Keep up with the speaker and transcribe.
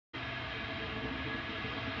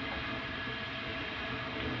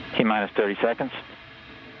T-minus 30 seconds.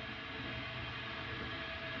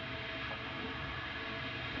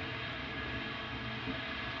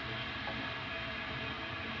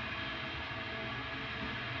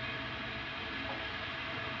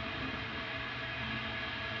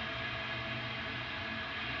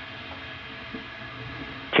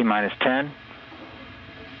 T-minus 10.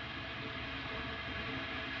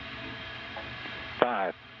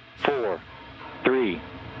 5, 4, 3,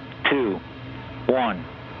 2, 1.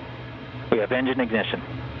 We have engine ignition.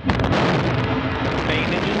 Main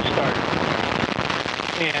engine start.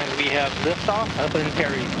 And we have liftoff up in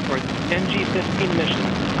Antares for the NG-15 mission,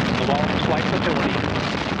 the Wallops flight facility.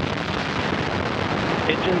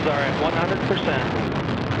 Engines are at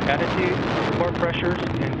 100%. Attitude, core pressures,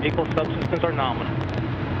 and vehicle subsystems are nominal.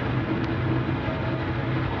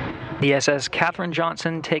 The SS Katherine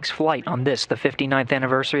Johnson takes flight on this, the 59th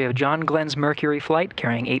anniversary of John Glenn's Mercury flight,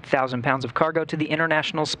 carrying 8,000 pounds of cargo to the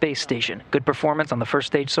International Space Station. Good performance on the first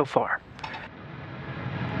stage so far.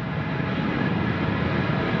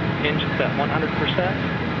 Engines at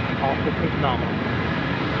 100%, all systems nominal.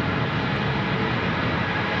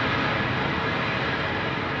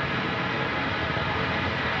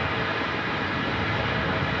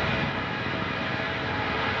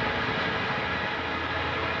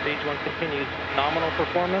 Stage 1 continues nominal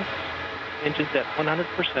performance, engines at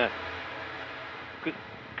 100%.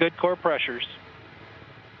 Good core pressures.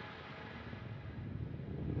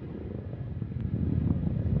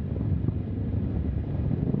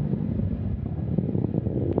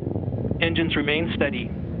 Engines remain steady,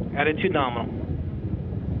 attitude nominal.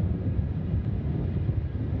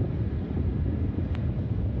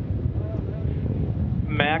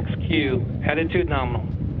 Max Q, attitude nominal.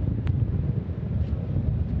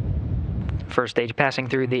 First stage passing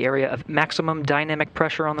through the area of maximum dynamic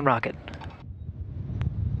pressure on the rocket.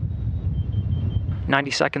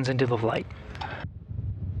 90 seconds into the flight.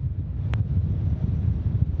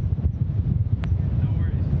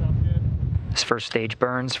 This first stage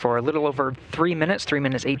burns for a little over 3 minutes, 3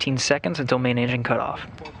 minutes 18 seconds until main engine cutoff.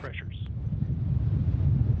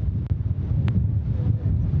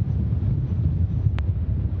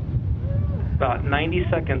 About 90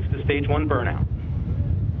 seconds to stage 1 burnout.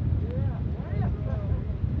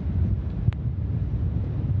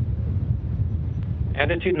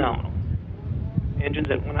 Attitude nominal. Engines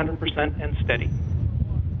at 100% and steady.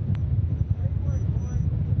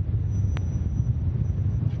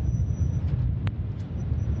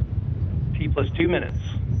 T plus 2 minutes.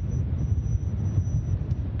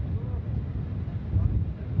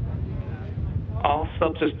 All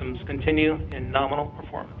subsystems continue in nominal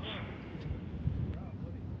performance.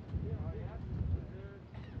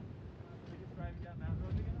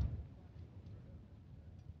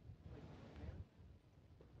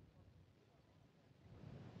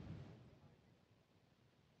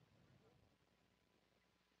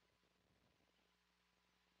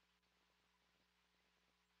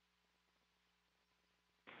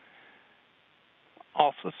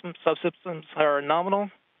 All subsystems are nominal.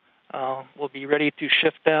 We'll be ready to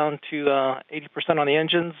shift down to 80% on the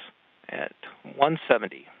engines at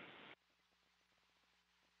 170.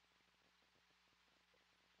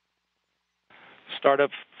 Start of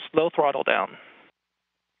slow throttle down.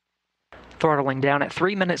 Throttling down at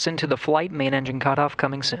 3 minutes into the flight, main engine cutoff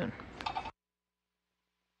coming soon.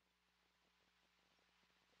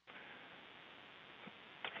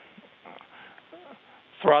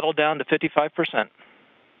 Throttle down to 55%.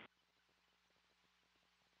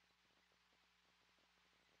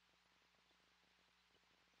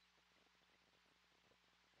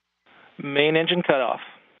 Main engine cutoff.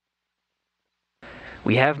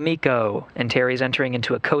 We have MECO. Antares entering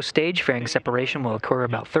into a coast stage. Fairing separation will occur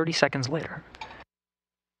about 30 seconds later.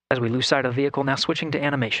 As we lose sight of the vehicle, now switching to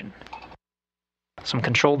animation. Some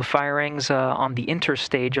controlled firings on the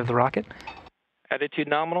interstage of the rocket. Attitude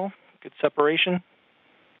nominal. Good separation.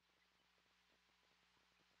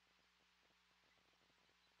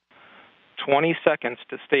 "20 seconds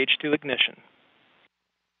to stage 2 ignition.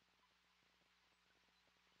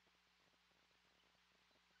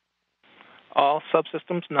 All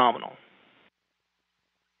subsystems nominal.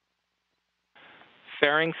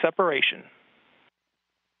 Fairing separation.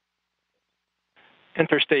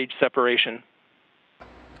 Interstage separation.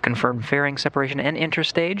 Confirmed fairing separation and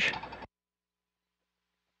interstage.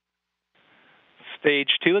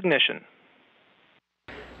 Stage 2 ignition.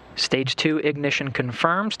 Stage 2 ignition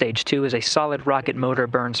confirmed. Stage 2 is a solid rocket motor,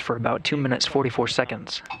 burns for about 2 minutes 44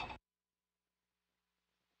 seconds.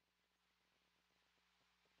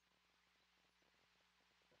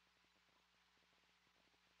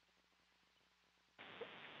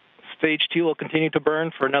 Stage 2 will continue to burn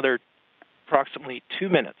for another approximately 2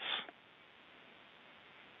 minutes.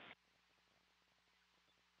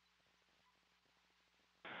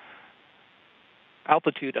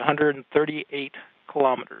 Altitude 138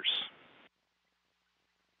 kilometers.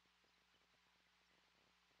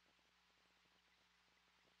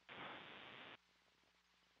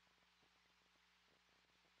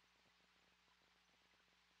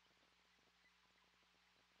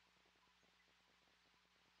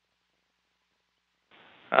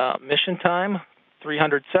 Mission time,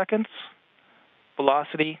 300 seconds.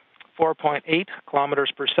 Velocity, 4.8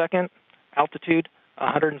 kilometers per second. Altitude,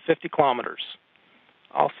 150 kilometers.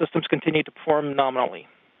 All systems continue to perform nominally.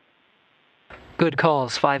 Good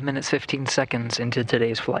calls, 5 minutes, 15 seconds into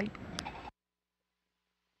today's flight.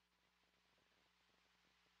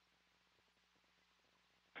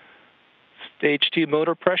 Stage 2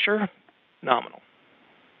 motor pressure, nominal.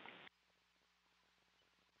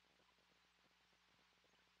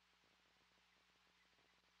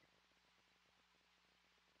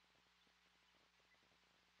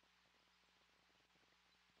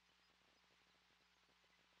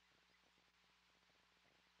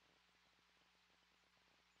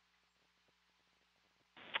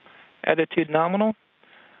 Attitude nominal.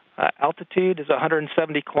 Altitude is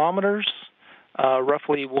 170 kilometers,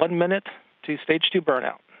 roughly 1 minute to stage 2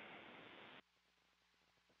 burnout.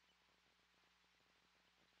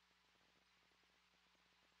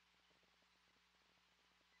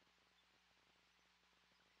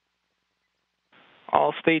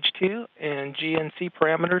 All stage 2 and GNC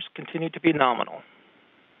parameters continue to be nominal.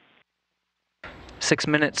 6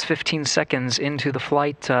 minutes, 15 seconds into the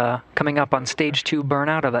flight, coming up on stage 2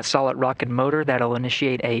 burnout of that solid rocket motor. That'll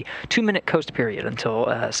initiate a 2-minute coast period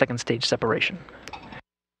until second stage separation.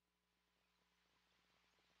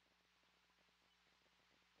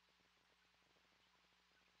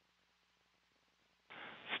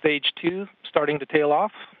 Stage 2 starting to tail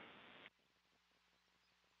off.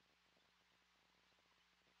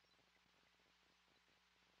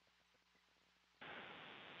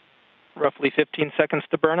 Roughly 15 seconds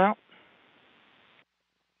to burnout.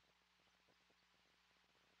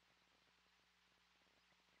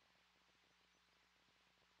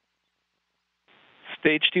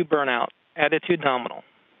 Stage 2 burnout. Attitude nominal.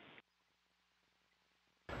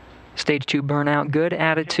 Stage 2 burnout, good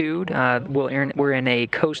attitude. We're in a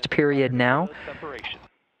coast period now. Separation.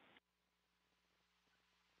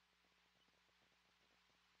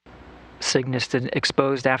 Cygnus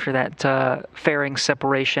exposed after that fairing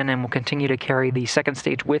separation and will continue to carry the second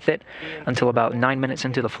stage with it until about 9 minutes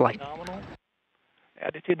into the flight. Nominal.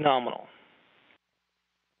 Attitude nominal.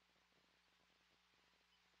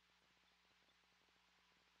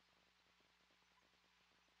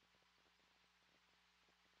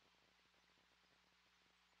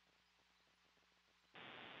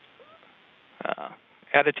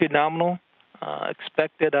 Attitude nominal.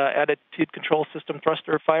 Expected attitude control system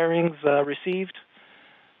thruster firings received.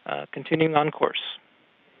 Continuing on course.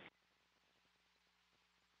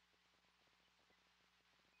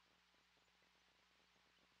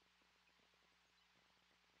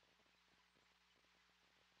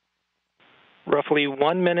 Roughly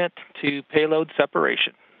 1 minute to payload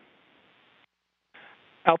separation.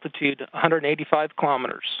 Altitude 185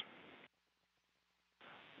 kilometers.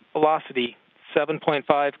 Velocity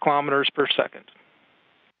 7.5 kilometers per second.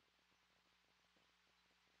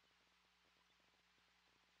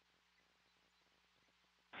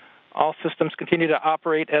 All systems continue to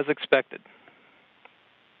operate as expected.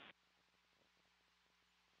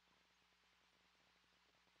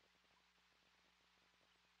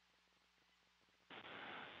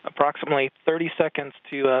 Approximately 30 seconds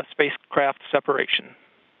to spacecraft separation.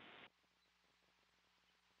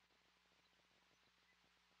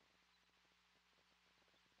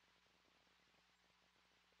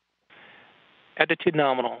 Attitude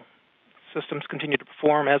nominal. Systems continue to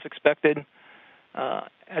perform as expected.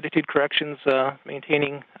 Attitude corrections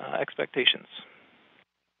maintaining expectations.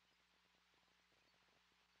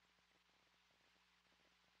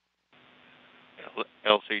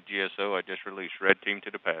 LCGSO, I just released red team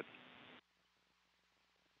to the pad.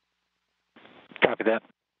 Copy that.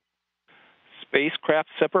 Spacecraft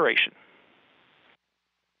separation.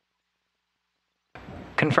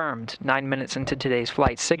 Confirmed. 9 minutes into today's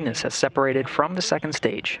flight, Cygnus has separated from the second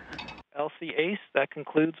stage. LC Ace, that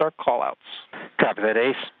concludes our callouts. Copy that,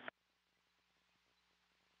 Ace.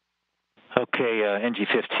 Okay,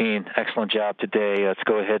 NG-15, excellent job today. Let's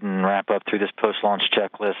go ahead and wrap up through this post-launch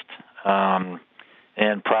checklist.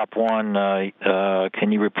 And Prop 1,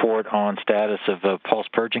 can you report on status of pulse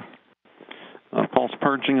purging? Pulse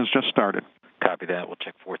purging has just started. Copy that. We'll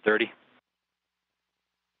check 430.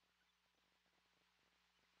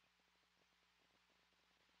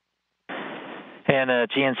 And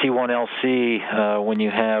GNC1LC, when you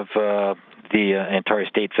have the Antares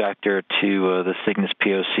date factor to the Cygnus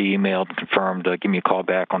POC emailed and confirmed, give me a call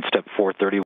back on step 430.